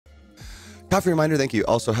Coffee reminder, thank you.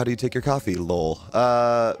 Also, how do you take your coffee? Lol.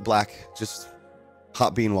 Black. Just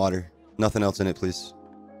hot bean water. Nothing else in it, please.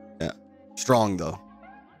 Yeah. Strong, though.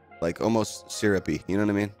 Like, almost syrupy. You know what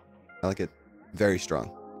I mean? I like it very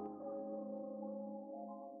strong.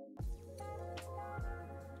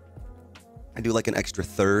 I do like an extra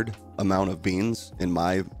third amount of beans in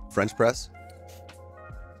my French press.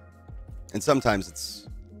 And sometimes it's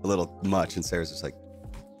a little much, and Sarah's just like,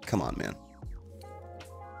 come on, man.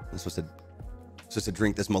 I'm supposed to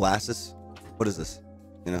drink this molasses? What is this?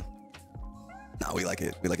 You know? No, we like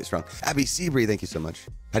it. We like it strong. Abby Seabree, thank you so much.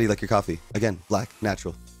 How do you like your coffee? Again, black,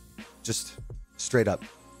 natural. Just straight up.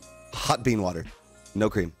 Hot bean water. No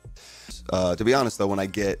cream. To be honest, though, when I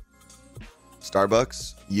get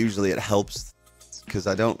Starbucks, usually it helps because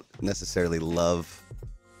I don't necessarily love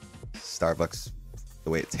Starbucks the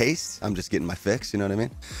way it tastes. I'm just getting my fix, you know what I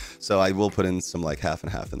mean? So I will put in some like half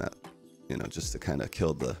and half in that, you know, just to kind of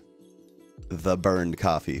kill the burned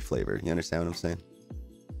coffee flavor. You understand what I'm saying?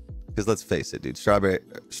 Because let's face it, dude, strawberry?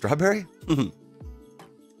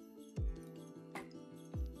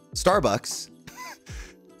 Starbucks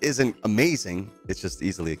isn't amazing. It's just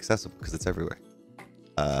easily accessible because it's everywhere.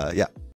 Yeah.